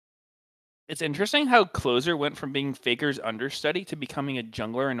It's interesting how Closer went from being Faker's understudy to becoming a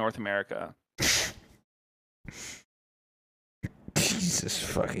jungler in North America. Jesus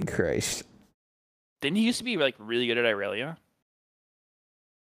fucking Christ. Didn't he used to be like really good at Irelia?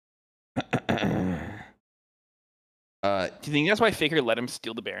 Do you think that's why Faker let him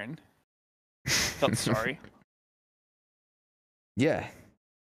steal the Baron? Felt sorry. Yeah.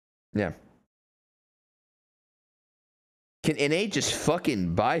 Can NA just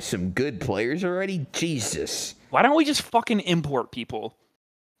fucking buy some good players already? Jesus. Why don't we just fucking import people?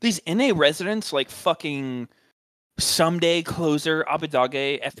 These NA residents like fucking Someday, Closer,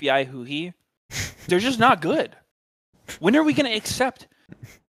 Abadage, FBI, Huhi, they're just not good. When are we going to accept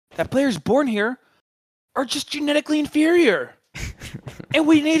that players born here are just genetically inferior? And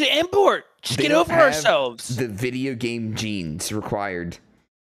we need to import. Just get over ourselves. The video game genes required.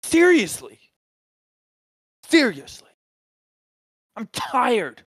 Seriously. I'm tired.